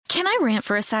Can I rant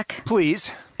for a sec?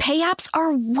 Please. Pay apps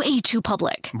are way too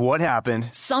public. What happened?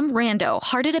 Some rando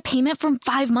hearted a payment from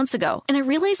 5 months ago, and I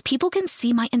realized people can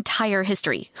see my entire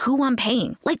history, who I'm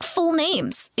paying, like full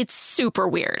names. It's super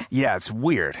weird. Yeah, it's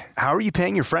weird. How are you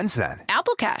paying your friends then?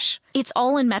 Apple Cash. It's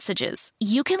all in messages.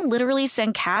 You can literally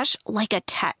send cash like a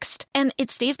text, and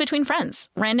it stays between friends.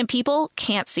 Random people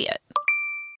can't see it.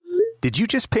 Did you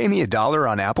just pay me $1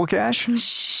 on Apple Cash?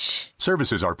 Shh.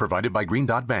 Services are provided by Green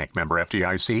Dot Bank. Member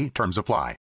FDIC. Terms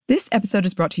apply. This episode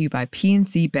is brought to you by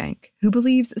PNC Bank, who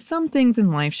believes some things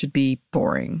in life should be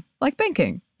boring, like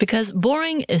banking. Because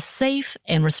boring is safe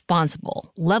and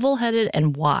responsible, level-headed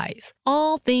and wise.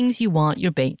 All things you want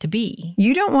your bank to be.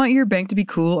 You don't want your bank to be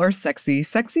cool or sexy.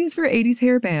 Sexy is for 80s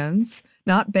hair bands,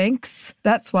 not banks.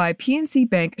 That's why PNC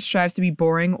Bank strives to be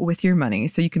boring with your money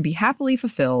so you can be happily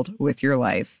fulfilled with your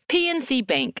life. PNC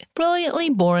Bank,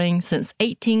 brilliantly boring since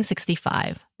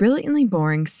 1865. Brilliantly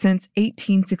Boring Since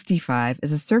 1865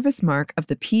 is a service mark of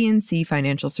the PNC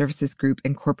Financial Services Group,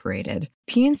 Incorporated.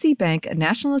 PNC Bank, a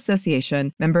National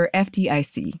Association, member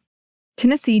FDIC.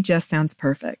 Tennessee just sounds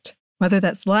perfect. Whether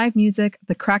that's live music,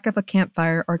 the crack of a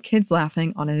campfire, or kids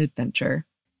laughing on an adventure.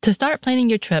 To start planning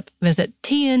your trip, visit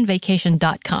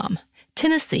tnvacation.com.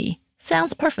 Tennessee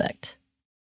sounds perfect.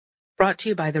 Brought to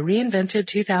you by the reinvented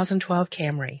 2012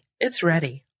 Camry. It's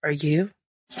ready. Are you?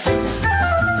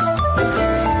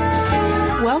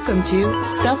 Welcome to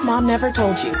Stuff Mom Never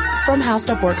Told You from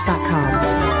HowStuffWorks.com.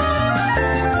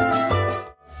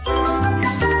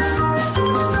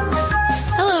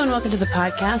 Hello and welcome to the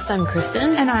podcast. I'm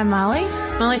Kristen. And I'm Molly.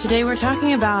 Molly, today we're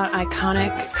talking about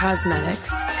iconic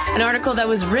cosmetics. An article that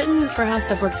was written for How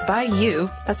Stuff Works by you.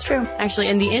 That's true. Actually,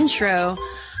 in the intro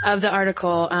of the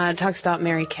article, talks about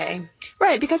Mary Kay.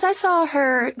 Right, because I saw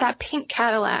that pink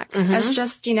Cadillac as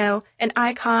just, an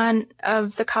icon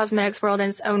of the cosmetics world in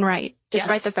its own right,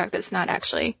 despite the fact that it's not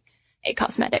actually a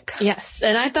cosmetic. Yes,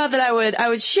 and I thought that I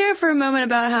would share for a moment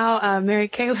about how Mary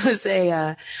Kay was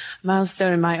a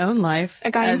milestone in my own life.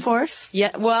 A guiding force?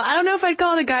 Yeah, well, I don't know if I'd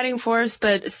call it a guiding force,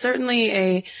 but certainly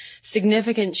a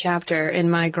significant chapter in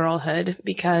my girlhood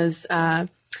because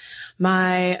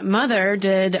my mother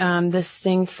did this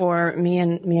thing for me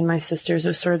and my sisters. It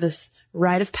was sort of this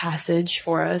rite of passage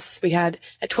for us. At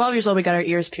 12 years old, we got our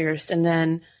ears pierced, and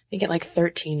then I think at like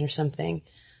 13 or something,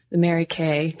 the Mary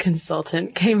Kay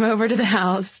consultant came over to the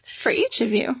house. For each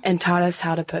of you. And taught us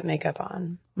how to put makeup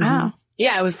on. Wow. Mm-hmm.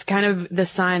 Yeah, it was kind of the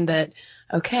sign that,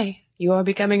 okay, you are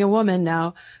becoming a woman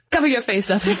now. Cover your face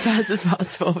up as fast as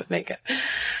possible with makeup.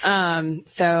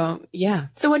 So yeah.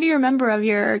 So what do you remember of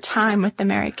your time with the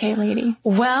Mary Kay lady?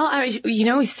 Well,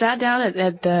 we sat down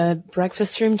at the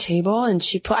breakfast room table and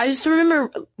I just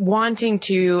remember wanting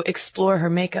to explore her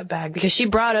makeup bag because she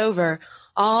brought over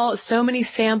so many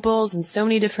samples and so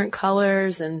many different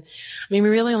colors. And we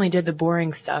really only did the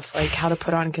boring stuff, like how to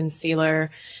put on concealer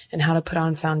and how to put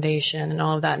on foundation and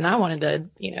all of that. And I wanted to,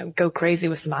 go crazy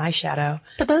with some eyeshadow.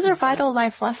 But those are vital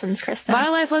life lessons, Kristen.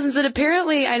 Vital life lessons that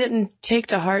apparently I didn't take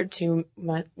to heart too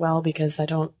well because I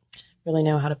don't really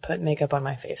know how to put makeup on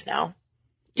my face now.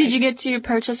 Did you get to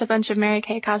purchase a bunch of Mary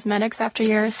Kay cosmetics after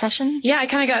your session? Yeah, I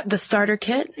kind of got the starter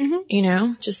kit,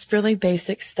 just really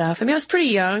basic stuff. I was pretty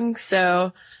young,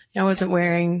 so I wasn't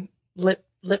wearing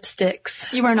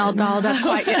lipsticks. You weren't all dolled up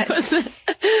quite yet.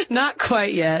 Not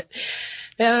quite yet.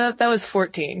 Yeah, that was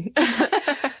 14.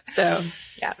 So,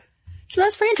 yeah. So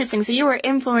that's very interesting. So you were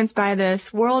influenced by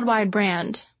this worldwide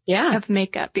brand of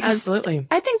makeup. Because absolutely.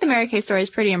 I think the Mary Kay story is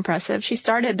pretty impressive. She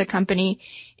started the company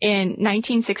in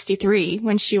 1963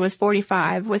 when she was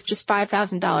 45 with just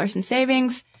 $5,000 in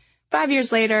savings. 5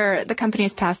 years later, the company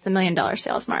has passed the $1 million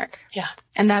sales mark. Yeah.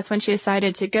 And that's when she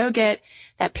decided to go get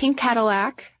that pink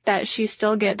Cadillac that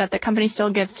the company still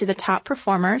gives to the top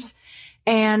performers.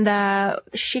 And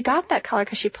she got that color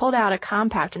because she pulled out a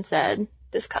compact and said,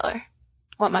 this color. I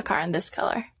want my car in this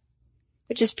color.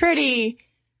 Which is pretty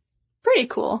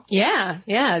cool. Yeah.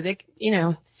 Yeah.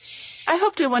 I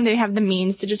hope to one day have the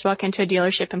means to just walk into a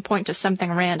dealership and point to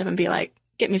something random and be like,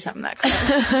 get me something that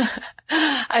color.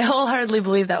 I wholeheartedly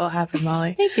believe that will happen,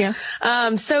 Molly. Thank you.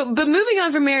 But moving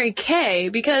on from Mary Kay,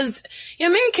 because,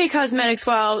 Mary Kay Cosmetics,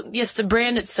 while, yes, the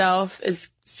brand itself is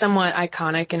somewhat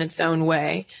iconic in its own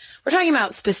way, we're talking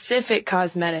about specific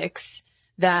cosmetics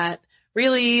that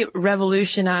really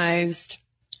revolutionized,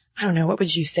 I don't know, what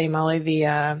would you say, Molly?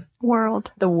 The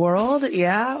world. The world,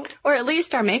 yeah. Or at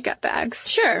least our makeup bags.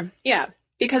 Sure, yeah.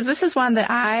 Because this is one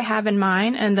that I have in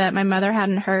mine and that my mother had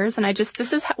in hers, and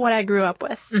this is what I grew up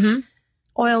with. Mm-hmm.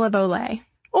 Oil of Olay.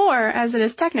 Or, as it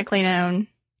is technically known,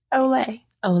 Olay.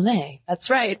 Olay,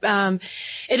 that's right.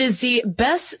 It is the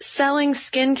best-selling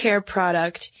skincare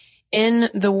product in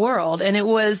the world. And it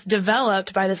was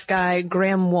developed by this guy,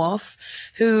 Graham Wolfe,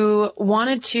 who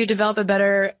wanted to develop a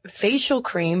better facial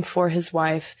cream for his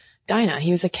wife, Dinah.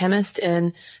 He was a chemist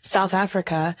in South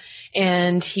Africa,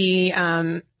 and he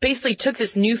basically took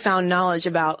this newfound knowledge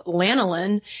about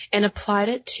lanolin and applied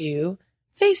it to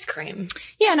face cream.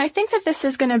 Yeah, and I think that this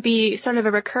is going to be sort of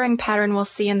a recurring pattern we'll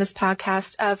see in this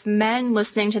podcast of men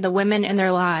listening to the women in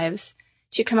their lives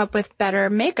to come up with better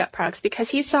makeup products,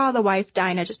 because he saw the wife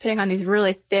Dinah just putting on these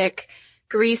really thick,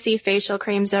 greasy facial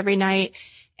creams every night.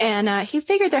 And he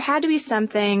figured there had to be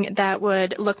something that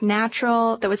would look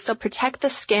natural, that would still protect the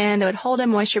skin, that would hold in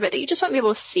moisture, but that you just wouldn't be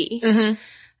able to see.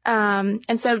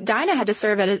 And so Dinah had to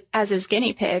serve as his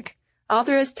guinea pig. All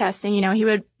through his testing, he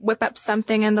would whip up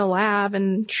something in the lab,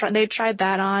 and they tried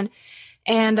that on.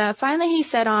 And finally he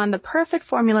set on the perfect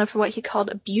formula for what he called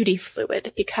a beauty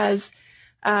fluid, because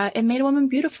it made a woman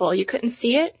beautiful. You couldn't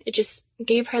see it. It just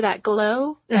gave her that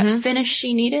glow, that finish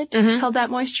she needed, held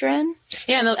that moisture in.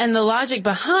 Yeah, and the logic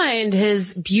behind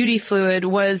his beauty fluid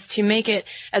was to make it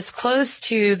as close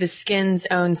to the skin's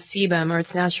own sebum, or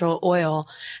its natural oil,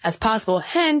 as possible.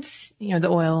 Hence, the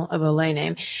oil of Olay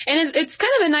name. And it's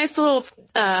kind of a nice little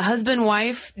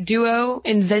husband-wife duo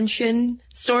invention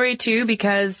story too,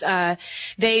 because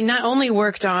they not only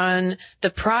worked on the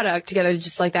product together,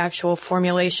 just like the actual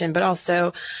formulation, but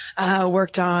also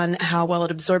worked on how well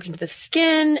it absorbed into the skin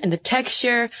and the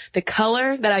texture, the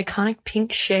color, that iconic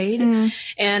pink shade,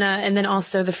 and then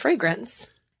also the fragrance.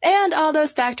 And all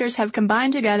those factors have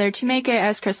combined together to make it,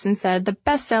 as Kristen said, the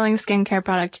best-selling skincare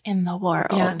product in the world.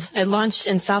 Yeah. It launched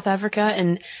in South Africa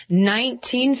in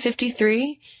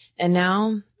 1953, and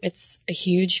now it's a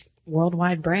huge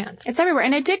worldwide brand. It's everywhere.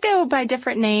 And it did go by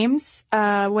different names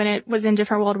when it was in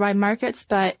different worldwide markets,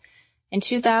 but in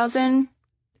 2000,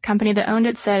 the company that owned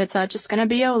it said it's just going to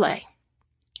be Olay.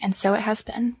 And so it has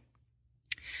been.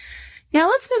 Now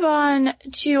let's move on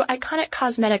to iconic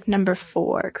cosmetic number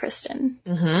 4, Kristen.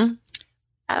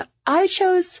 I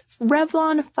chose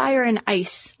Revlon Fire and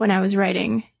Ice when I was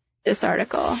writing this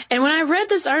article. And when I read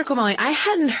this article, Molly, I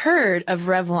hadn't heard of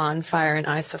Revlon Fire and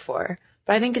Ice before.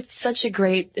 But I think it's such a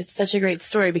great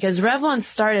story, because Revlon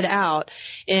started out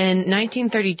in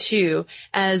 1932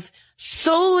 as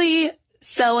solely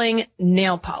selling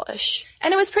nail polish.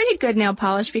 And it was pretty good nail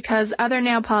polish, because other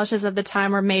nail polishes of the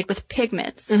time were made with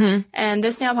pigments. And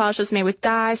this nail polish was made with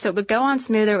dye, so it would go on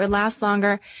smoother, it would last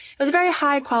longer. It was a very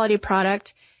high quality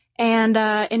product. And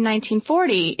in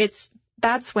 1940,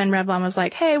 that's when Revlon was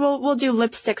like, hey, we'll do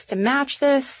lipsticks to match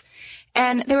this.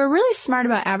 And they were really smart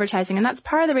about advertising, and that's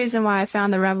part of the reason why I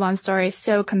found the Revlon story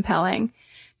so compelling,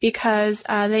 because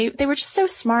they were just so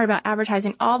smart about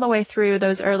advertising all the way through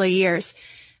those early years.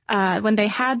 When they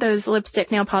had those lipstick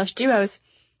nail polish duos,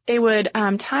 they would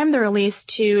time the release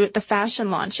to the fashion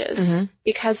launches,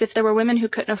 because if there were women who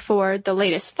couldn't afford the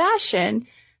latest fashion,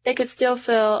 they could still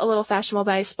feel a little fashionable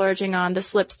by splurging on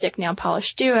this lipstick nail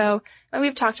polish duo. And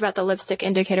we've talked about the lipstick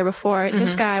indicator before.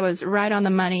 This guy was right on the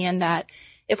money in that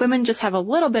if women just have a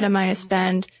little bit of money to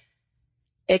spend,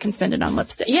 they can spend it on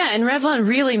lipstick. Yeah, and Revlon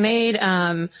really made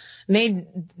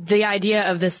the idea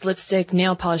of this lipstick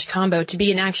nail polish combo to be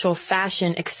an actual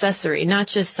fashion accessory, not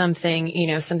just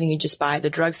something, something you just buy at the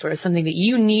drugstore, something that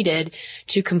you needed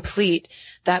to complete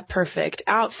that perfect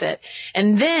outfit.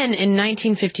 And then in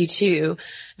 1952,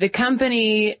 the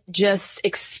company just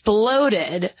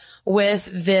exploded with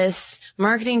this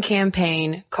marketing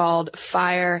campaign called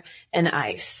Fire and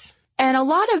Ice. And a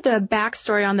lot of the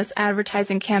backstory on this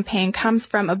advertising campaign comes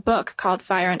from a book called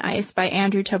Fire and Ice by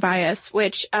Andrew Tobias,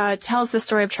 which tells the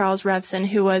story of Charles Revson,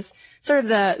 who was sort of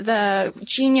the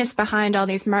genius behind all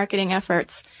these marketing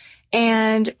efforts.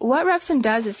 And what Revson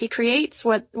does is he creates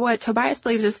what Tobias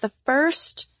believes is the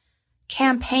first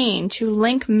campaign to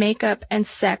link makeup and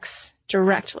sex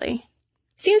directly.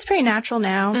 Seems pretty natural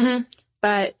now,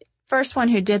 but first one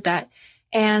who did that.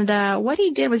 And what he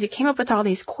did was he came up with all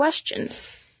these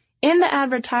questions in the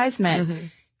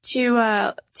advertisement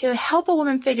to help a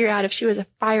woman figure out if she was a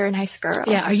fire and ice girl.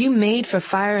 Yeah, are you made for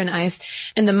fire and ice?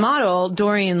 And the model,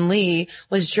 Dorian Lee,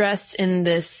 was dressed in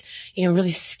this,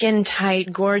 really skin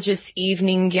tight, gorgeous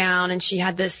evening gown, and she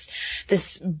had this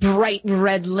bright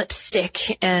red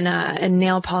lipstick and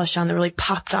nail polish on that really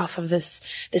popped off of this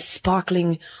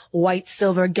sparkling white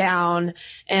silver gown.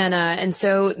 And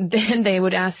so then they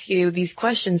would ask you these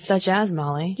questions such as,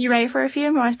 Molly. You ready for a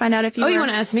few? Want to find out if you you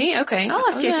want to ask me? Okay. I'll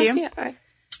ask you a few. All right.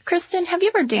 Kristen, have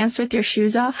you ever danced with your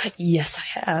shoes off? Yes,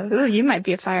 I have. Ooh, you might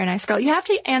be a fire and ice girl. You have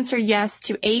to answer yes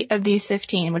to 8 of these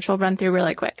 15, which we'll run through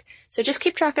really quick. So just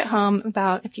keep track at home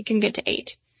about if you can get to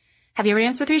 8. Have you ever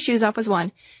danced with your shoes off was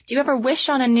 1. Do you ever wish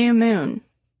on a new moon?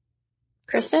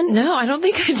 Kristen? No, I don't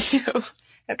think I do.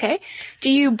 Okay. Do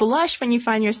you blush when you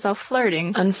find yourself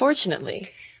flirting?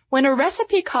 Unfortunately. When a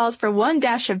recipe calls for 1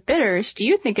 dash of bitters, do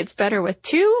you think it's better with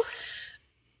 2?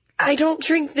 I don't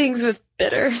drink things with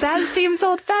bitters. That seems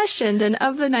old-fashioned and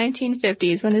of the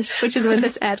 1950s, which is when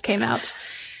this ad came out.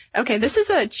 Okay, this is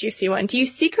a juicy one. Do you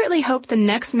secretly hope the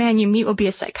next man you meet will be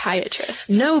a psychiatrist?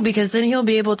 No, because then he'll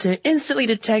be able to instantly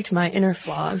detect my inner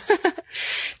flaws.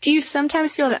 Do you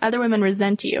sometimes feel that other women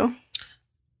resent you?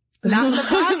 Not the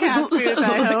podcast group,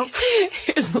 I hope.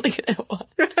 He's looking at one.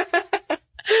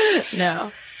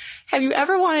 No. Have you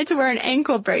ever wanted to wear an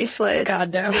ankle bracelet?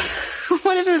 God, no.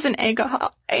 What if it was an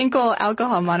ankle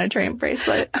alcohol monitoring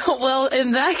bracelet? Well,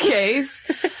 in that case.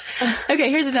 Okay,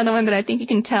 here's another one that I think you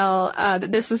can tell that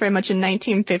this was very much a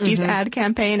 1950s ad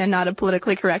campaign and not a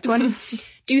politically correct one.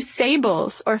 Do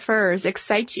sables or furs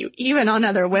excite you, even on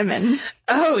other women?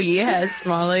 Oh, yes,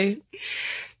 Molly.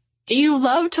 Do you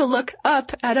love to look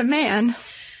up at a man?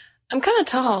 I'm kind of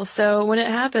tall, so when it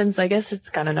happens, I guess it's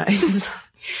kind of nice.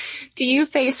 Do you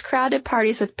face crowded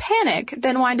parties with panic,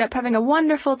 then wind up having a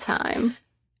wonderful time?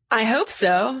 I hope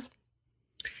so.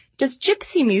 Does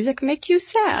gypsy music make you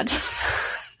sad?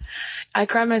 I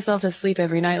cry myself to sleep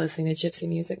every night listening to gypsy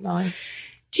music, Molly.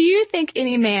 Do you think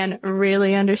any man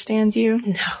really understands you?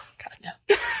 No, God,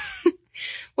 no.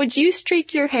 Would you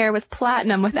streak your hair with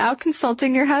platinum without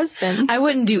consulting your husband? I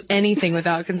wouldn't do anything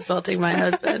without consulting my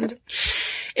husband.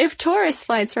 If tourist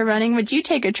flights were running, would you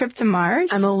take a trip to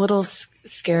Mars? I'm a little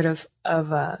scared of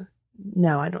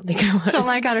no, I don't think I would. Don't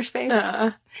like outer space?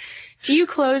 Do you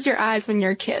close your eyes when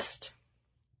you're kissed?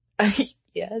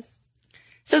 Yes.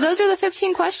 So those are the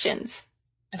 15 questions.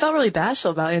 I felt really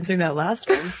bashful about answering that last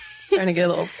one. Starting to get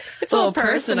a little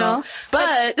personal.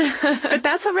 But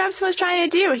that's what Rebson was trying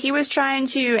to do. He was trying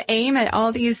to aim at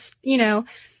all these,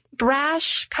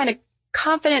 brash, kind of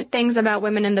confident things about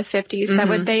women in the 50s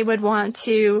that they would want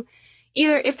to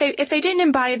either, if they didn't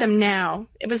embody them now,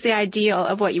 it was the ideal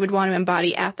of what you would want to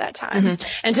embody at that time.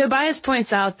 And Tobias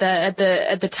points out that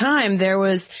at the time there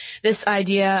was this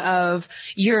idea of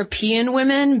European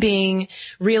women being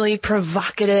really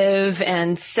provocative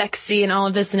and sexy and all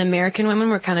of this, and American women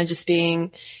were kind of just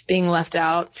being left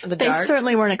out of the dark. They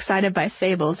certainly weren't excited by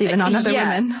sables, even on other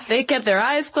women. They kept their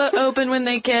eyes open when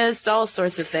they kissed, all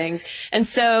sorts of things. And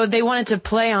so they wanted to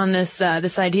play on this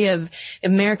idea of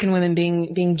American women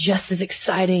being just as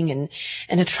exciting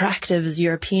and attractive as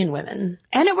European women.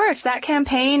 And it worked. That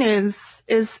campaign is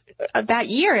that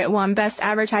year it won Best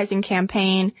Advertising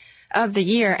Campaign of the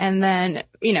Year. And then,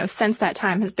 since that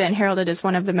time has been heralded as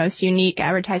one of the most unique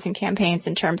advertising campaigns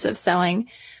in terms of selling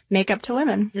makeup to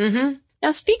women. Now,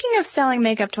 speaking of selling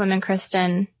makeup to women,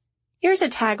 Kristen, here's a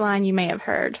tagline you may have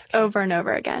heard over and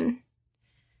over again.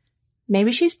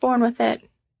 Maybe she's born with it.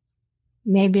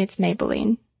 Maybe it's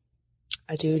Maybelline.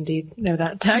 I do indeed know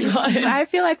that tagline. I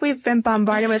feel like we've been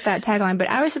bombarded with that tagline, but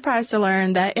I was surprised to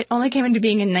learn that it only came into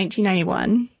being in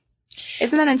 1991.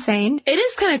 Isn't that insane? It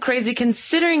is kind of crazy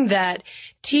considering that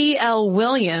T.L.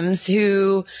 Williams,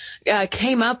 who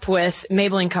came up with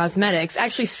Maybelline Cosmetics,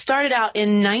 actually started out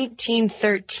in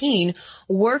 1913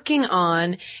 working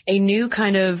on a new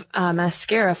kind of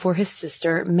mascara for his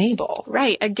sister Mabel.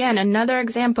 Right. Again, another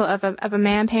example of a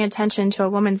man paying attention to a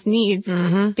woman's needs,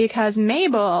 because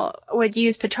Mabel would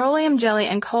use petroleum jelly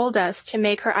and coal dust to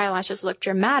make her eyelashes look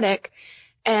dramatic.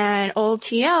 And old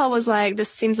TL was like,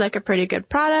 this seems like a pretty good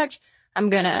product. I'm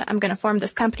gonna form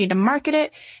this company to market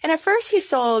it. And at first he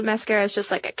sold mascaras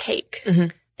just like a cake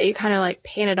that you kind of like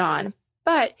painted on.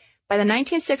 But by the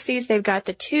 1960s, they've got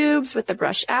the tubes with the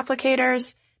brush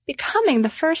applicators, becoming the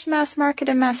first mass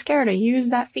marketed mascara to use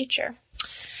that feature.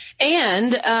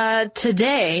 And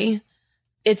today,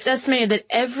 it's estimated that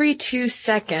every 2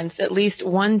 seconds, at least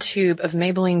one tube of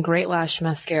Maybelline Great Lash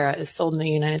Mascara is sold in the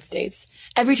United States.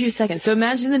 Every 2 seconds. So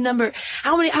imagine the number.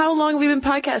 How long have we been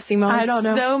podcasting, Mom? I don't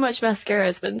know. So much mascara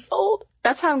has been sold.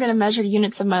 That's how I'm going to measure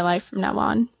units of my life from now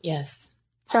on. Yes.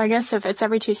 So I guess if it's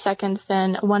every 2 seconds,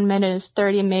 then 1 minute is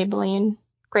 30 Maybelline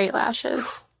Great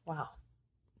Lashes. Wow.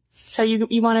 So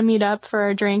you want to meet up for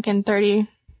a drink and 30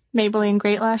 Maybelline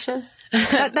Great Lashes?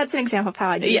 That's an example of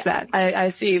how I'd use that. I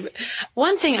see.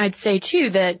 One thing I'd say, too,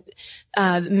 that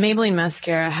Maybelline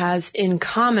mascara has in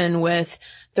common with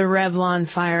the Revlon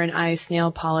Fire and Ice nail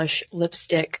polish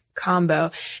lipstick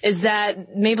combo is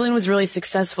that Maybelline was really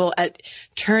successful at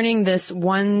turning this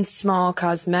one small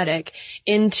cosmetic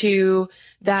into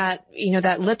that,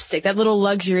 that lipstick, that little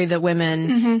luxury that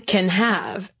women can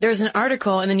have. There's an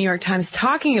article in the New York Times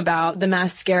talking about the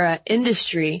mascara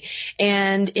industry.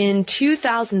 And in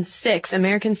 2006,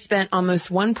 Americans spent almost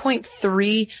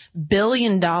 $1.3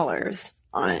 billion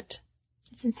on it.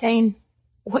 It's insane.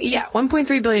 Well, yeah,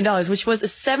 $1.3 billion, which was a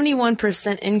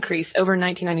 71% increase over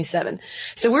 1997.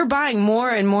 So we're buying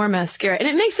more and more mascara. And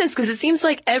it makes sense because it seems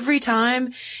like every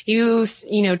time you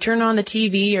turn on the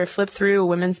TV or flip through a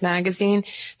women's magazine,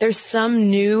 there's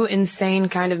some new insane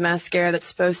kind of mascara that's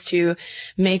supposed to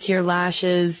make your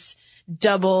lashes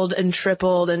doubled and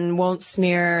tripled and won't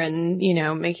smear and,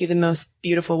 make you the most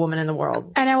beautiful woman in the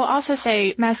world. And I will also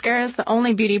say mascara is the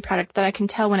only beauty product that I can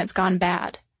tell when it's gone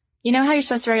bad. You know how you're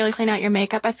supposed to regularly clean out your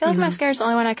makeup? I feel like mascara is the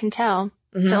only one I can tell.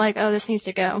 That like, oh, this needs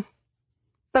to go.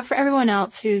 But for everyone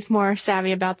else who's more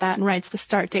savvy about that and writes the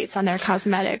start dates on their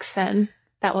cosmetics, then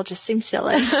that will just seem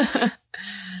silly.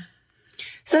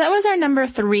 So that was our number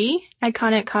 3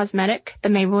 iconic cosmetic, the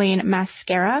Maybelline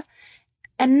mascara.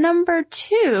 And number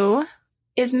 2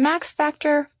 is Max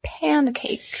Factor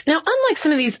Pancake. Now, unlike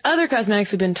some of these other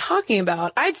cosmetics we've been talking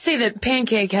about, I'd say that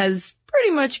Pancake has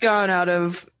pretty much gone out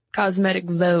of cosmetic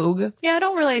vogue. Yeah, I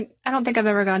don't think I've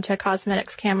ever gone to a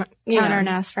cosmetics counter and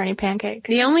asked for any Pancake.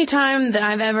 The only time that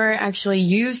I've ever actually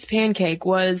used Pancake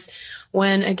was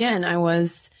when, again, I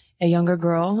was a younger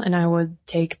girl and I would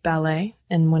take ballet,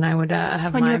 and when I would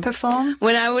you would perform?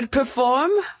 When I would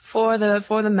perform for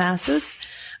the masses,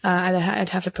 I'd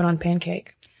have to put on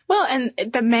Pancake. Well, and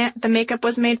the makeup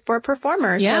was made for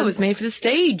performers. Yeah, so it was made for the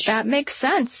stage. That makes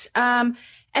sense. And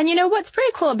what's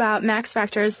pretty cool about Max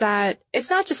Factor is that it's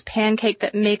not just Pancake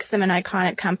that makes them an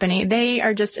iconic company. They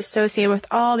are just associated with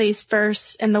all these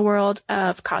firsts in the world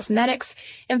of cosmetics.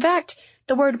 In fact,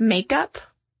 the word makeup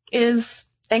is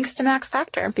thanks to Max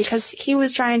Factor because he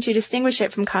was trying to distinguish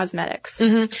it from cosmetics.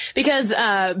 Mm-hmm. Because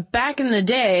back in the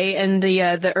day, in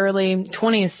the early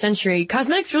 20th century,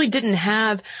 cosmetics really didn't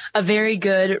have a very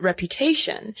good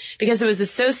reputation because it was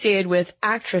associated with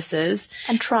actresses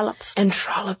and trollops.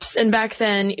 And back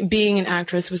then, being an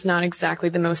actress was not exactly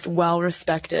the most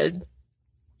well-respected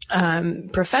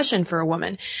profession for a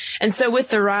woman. And so with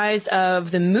the rise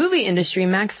of the movie industry,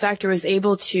 Max Factor was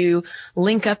able to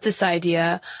link up this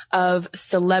idea of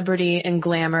celebrity and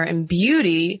glamour and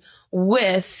beauty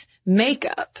with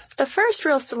makeup. The first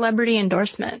real celebrity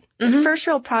endorsement, the first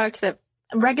real product that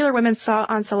regular women saw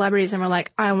on celebrities and were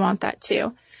like, I want that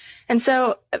too. And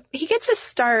so he gets his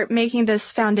start making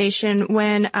this foundation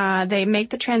when they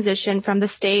make the transition from the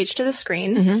stage to the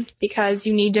screen because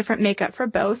you need different makeup for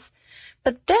both.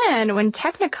 But then when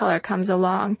Technicolor comes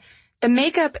along, the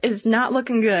makeup is not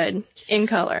looking good in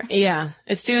color. Yeah,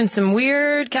 it's doing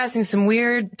casting some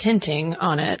weird tinting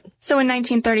on it. So in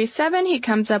 1937, he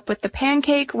comes up with the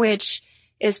Pancake, which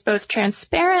is both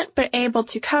transparent but able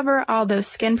to cover all those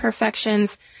skin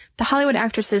perfections. The Hollywood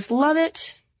actresses love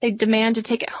it. They demand to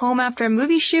take it home after a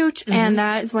movie shoot, and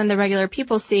that is when the regular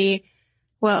people see,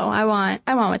 whoa, I want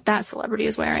what that celebrity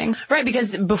is wearing. Right,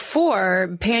 because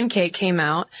before Pancake came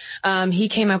out, he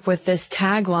came up with this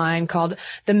tagline called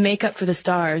 "The Makeup for the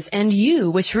Stars and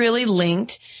You," which really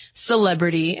linked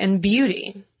celebrity and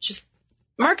beauty. Just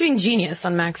marketing genius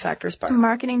on Max Factor's part.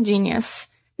 Marketing genius.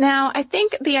 Now, I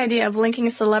think the idea of linking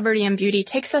celebrity and beauty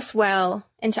takes us well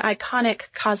into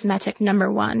iconic cosmetic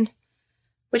number 1,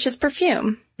 which is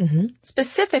perfume.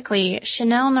 Specifically,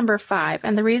 Chanel No. 5.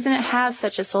 And the reason it has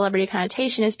such a celebrity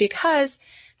connotation is because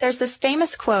there's this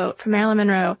famous quote from Marilyn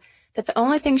Monroe that the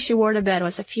only thing she wore to bed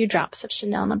was a few drops of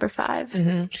Chanel No.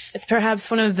 5. It's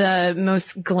perhaps one of the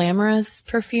most glamorous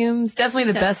perfumes.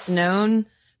 Definitely the best known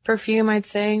perfume, I'd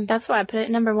say. That's why I put it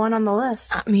at number 1 on the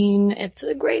list. I mean, it's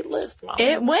a great list, Mom.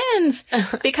 It wins!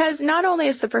 Because not only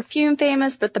is the perfume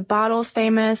famous, but the bottle's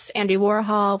famous. Andy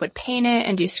Warhol would paint it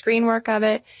and do screen work of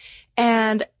it.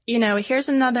 And, here's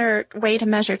another way to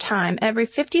measure time. Every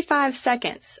 55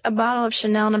 seconds, a bottle of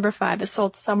Chanel No. 5 is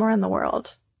sold somewhere in the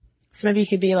world. So maybe you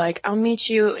could be like, I'll meet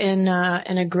you in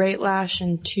a Great Lash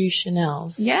and 2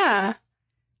 Chanels. Yeah.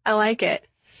 I like it.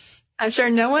 I'm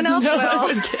sure no one else will.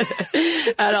 Would get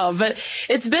it at all. But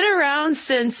it's been around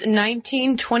since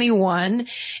 1921,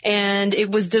 and it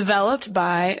was developed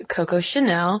by Coco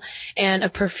Chanel and a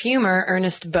perfumer,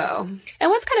 Ernest Beau.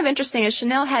 And what's kind of interesting is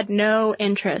Chanel had no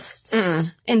interest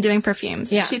in doing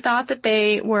perfumes. Yeah. She thought that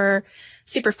they were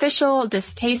superficial,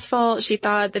 distasteful. She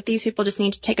thought that these people just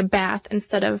need to take a bath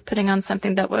instead of putting on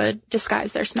something that would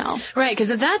disguise their smell. Right,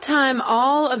 because at that time,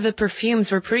 all of the perfumes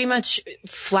were pretty much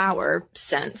flower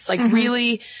scents, like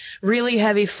really, really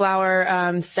heavy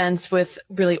flower scents with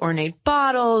really ornate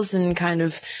bottles and kind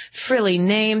of frilly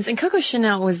names. And Coco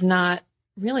Chanel was not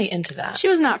really into that. She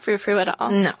was not frou-frou at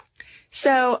all. No.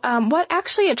 So what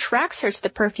actually attracts her to the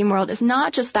perfume world is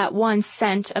not just that one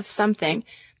scent of something,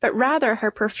 but rather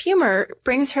her perfumer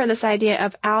brings her this idea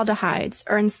of aldehydes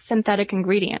or synthetic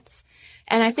ingredients.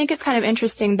 And I think it's kind of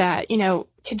interesting that,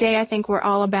 today I think we're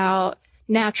all about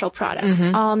natural products,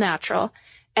 all natural.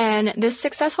 And this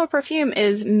successful perfume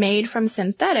is made from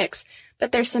synthetics,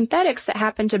 but they're synthetics that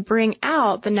happen to bring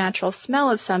out the natural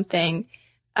smell of something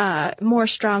more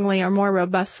strongly or more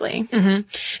robustly. Mm-hmm.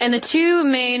 And the two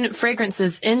main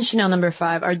fragrances in Chanel No.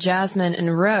 5 are jasmine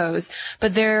and rose.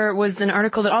 But there was an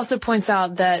article that also points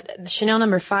out that Chanel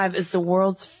No. 5 is the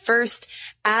world's first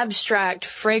abstract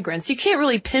fragrance. You can't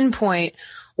really pinpoint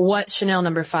what Chanel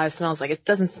No. 5 smells like. It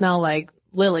doesn't smell like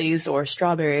lilies or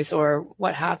strawberries or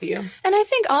what have you. And I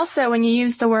think also when you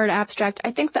use the word abstract,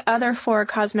 I think the other four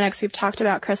cosmetics we've talked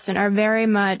about, Kristen, are very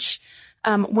much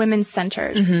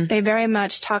women-centered. Mm-hmm. They very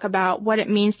much talk about what it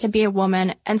means to be a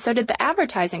woman, and so did the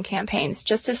advertising campaigns,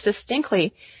 just as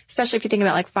distinctly, especially if you think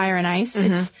about like Fire and Ice.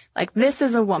 Mm-hmm. It's like, this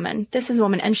is a woman, this is a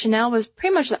woman. And Chanel was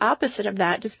pretty much the opposite of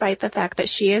that, despite the fact that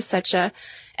she is such a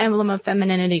emblem of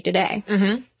femininity today.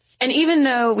 Mm-hmm. And even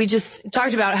though we just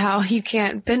talked about how you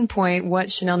can't pinpoint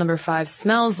what Chanel No. 5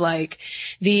 smells like,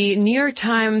 the New York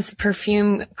Times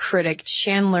perfume critic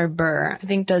Chandler Burr, I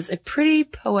think, does a pretty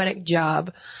poetic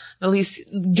job, at least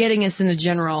getting us in the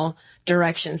general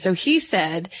direction. So he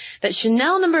said that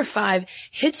Chanel No. 5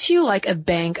 hits you like a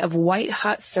bank of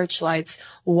white-hot searchlights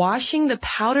washing the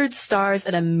powdered stars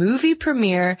at a movie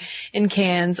premiere in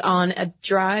Cannes on a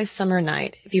dry summer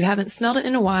night. If you haven't smelled it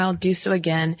in a while, do so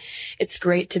again. It's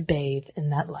great to bathe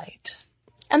in that light.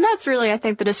 And that's really, I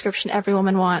think, the description every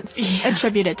woman wants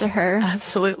attributed to her.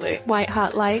 Absolutely.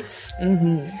 White-hot lights.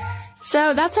 Mm-hmm.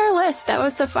 So that's our list. That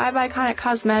was the 5 iconic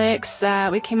cosmetics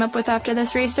that we came up with after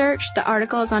this research. The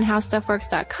article is on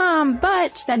howstuffworks.com,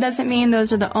 but that doesn't mean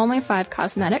those are the only 5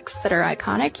 cosmetics that are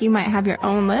iconic. You might have your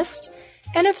own list.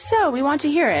 And if so, we want to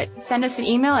hear it. Send us an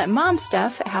email at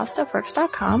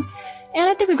momstuff@howstuffworks.com. And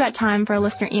I think we've got time for a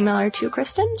listener email or two,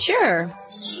 Kristen. Sure.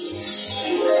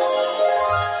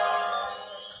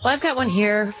 Well, I've got one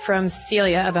here from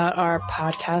Celia about our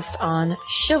podcast on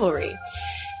chivalry.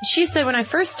 She said, when I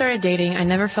first started dating, I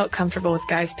never felt comfortable with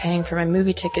guys paying for my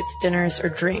movie tickets, dinners, or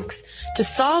drinks. To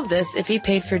solve this, if he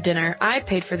paid for dinner, I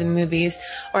paid for the movies,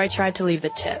 or I tried to leave the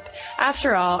tip.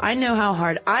 After all, I know how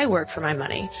hard I work for my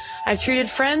money. I've treated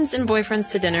friends and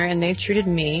boyfriends to dinner, and they've treated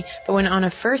me, but when on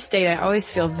a first date, I always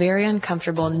feel very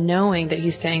uncomfortable knowing that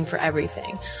he's paying for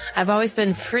everything. I've always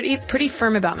been pretty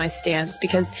firm about my stance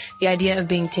because the idea of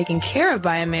being taken care of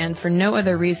by a man for no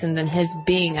other reason than his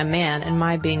being a man and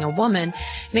my being a woman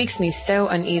makes me so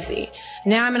uneasy.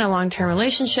 Now I'm in a long-term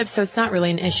relationship, so it's not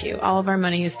really an issue. All of our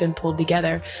money has been pulled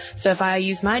together. So if I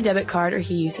use my debit card or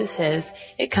he uses his,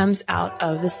 it comes out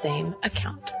of the same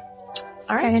account.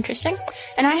 All right. Very interesting.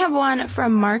 And I have one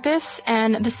from Marcus,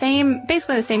 and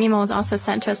basically the same email was also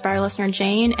sent to us by our listener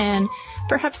Jane, and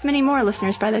perhaps many more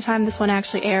listeners by the time this one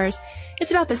actually airs. It's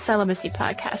about the celibacy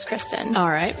podcast, Kristen. All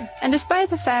right. And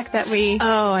despite the fact that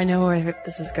Oh, I know where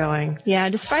this is going. Yeah,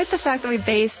 despite the fact that we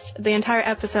based the entire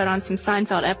episode on some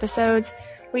Seinfeld episodes,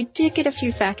 we did get a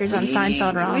few factors on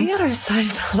Seinfeld wrong. We got our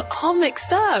Seinfeld all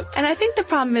mixed up. And I think the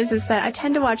problem is that I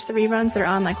tend to watch the reruns that are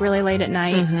on like really late at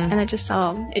night, and it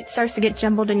starts to get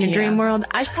jumbled in your dream world.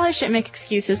 I probably shouldn't make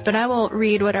excuses, but I will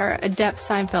read what our adept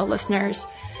Seinfeld listeners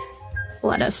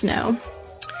let us know.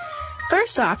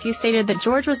 First off, you stated that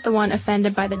George was the one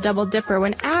offended by the double dipper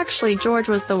when actually George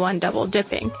was the one double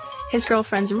dipping. His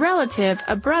girlfriend's relative,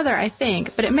 a brother I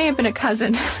think, but it may have been a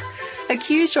cousin,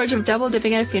 accused George of double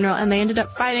dipping at a funeral, and they ended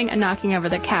up fighting and knocking over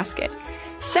the casket.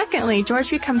 Secondly, George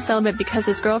becomes celibate because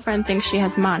his girlfriend thinks she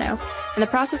has mono. In the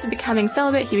process of becoming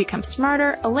celibate, he becomes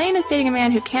smarter. Elaine is dating a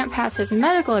man who can't pass his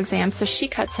medical exam, so she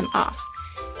cuts him off.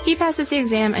 He passes the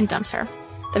exam and dumps her.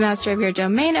 The Master of Your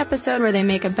Domain episode, where they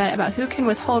make a bet about who can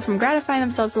withhold from gratifying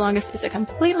themselves the longest, is a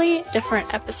completely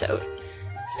different episode.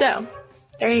 So,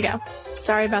 there you go.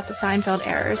 Sorry about the Seinfeld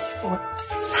errors.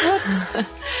 Whoops.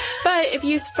 But if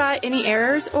you spot any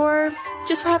errors or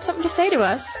just have something to say to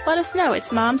us, let us know. It's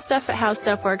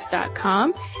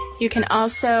momstuff@howstuffworks.com. You can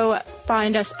also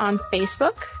find us on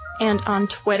Facebook and on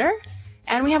Twitter.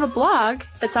 And we have a blog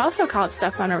that's also called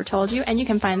Stuff I Never Told You, and you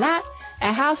can find that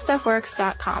at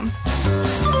howstuffworks.com.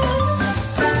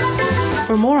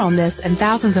 For more on this and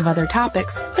thousands of other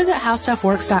topics, visit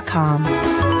howstuffworks.com.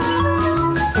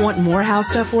 Want more How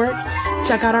Stuff Works?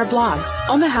 Check out our blogs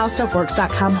on the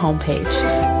howstuffworks.com homepage.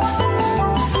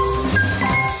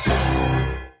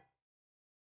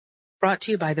 Brought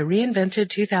to you by the reinvented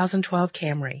 2012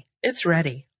 Camry. It's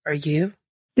ready. Are you?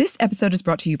 This episode is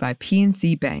brought to you by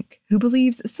PNC Bank, who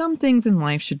believes some things in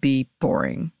life should be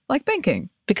boring, like banking.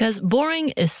 Because boring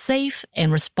is safe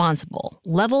and responsible,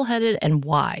 level-headed and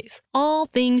wise. All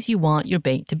things you want your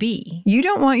bank to be. You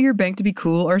don't want your bank to be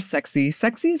cool or sexy.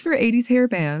 Sexy is for 80s hair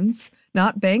bands.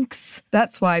 not banks.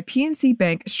 That's why PNC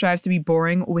Bank strives to be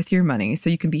boring with your money so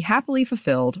you can be happily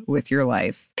fulfilled with your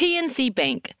life. PNC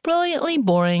Bank, brilliantly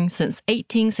boring since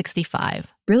 1865.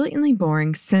 Brilliantly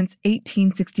Boring Since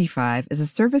 1865 is a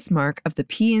service mark of the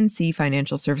PNC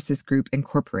Financial Services Group,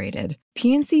 Incorporated.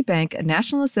 PNC Bank, a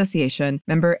National Association,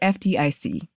 member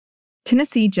FDIC.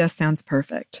 Tennessee just sounds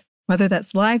perfect, whether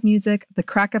that's live music, the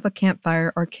crack of a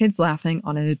campfire, or kids laughing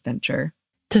on an adventure.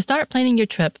 To start planning your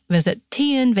trip, visit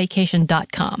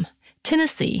tnvacation.com.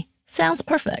 Tennessee sounds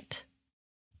perfect.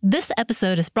 This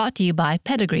episode is brought to you by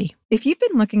Pedigree. If you've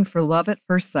been looking for love at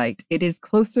first sight, it is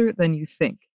closer than you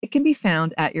think. It can be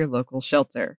found at your local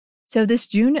shelter. So this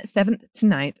June 7th to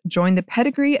 9th, join the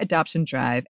Pedigree Adoption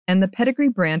Drive, and the Pedigree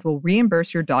brand will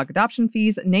reimburse your dog adoption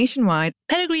fees nationwide.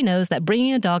 Pedigree knows that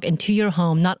bringing a dog into your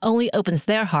home not only opens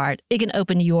their heart, it can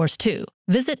open yours too.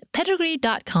 Visit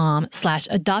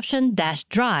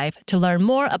pedigree.com/adoption-drive to learn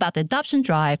more about the adoption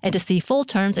drive and to see full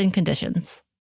terms and conditions.